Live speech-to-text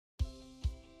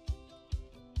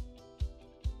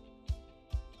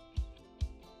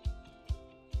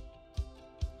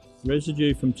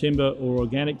Residue from timber or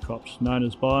organic crops, known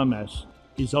as biomass,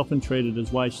 is often treated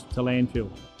as waste to landfill.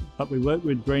 But we work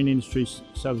with Green Industries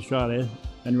South Australia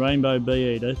and Rainbow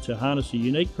Bee Eater to harness a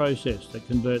unique process that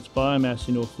converts biomass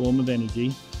into a form of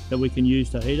energy that we can use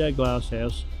to heat our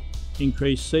glasshouse,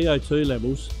 increase CO2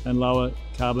 levels and lower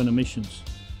carbon emissions.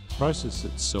 The process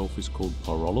itself is called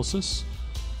pyrolysis.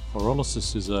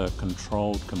 Pyrolysis is a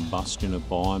controlled combustion of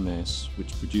biomass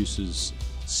which produces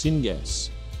syngas.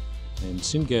 And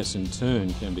syngas in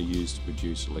turn can be used to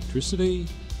produce electricity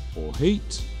or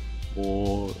heat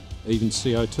or even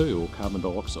CO2 or carbon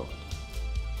dioxide.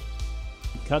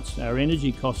 It cuts our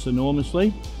energy costs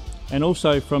enormously, and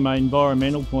also from an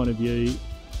environmental point of view,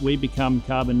 we become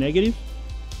carbon negative.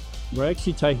 We're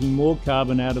actually taking more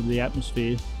carbon out of the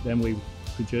atmosphere than we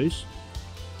produce.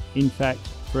 In fact,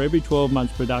 for every 12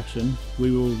 months production,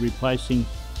 we were replacing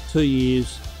 2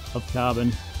 years of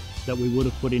carbon that we would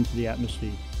have put into the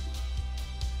atmosphere.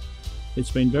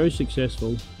 It's been very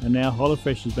successful, and now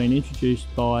Holla-Fresh has been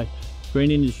introduced by Green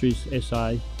Industries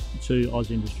SA to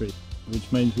Oz Industry,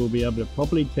 which means we'll be able to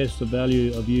properly test the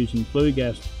value of using flue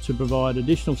gas to provide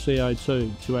additional CO2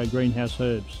 to our greenhouse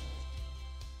herbs.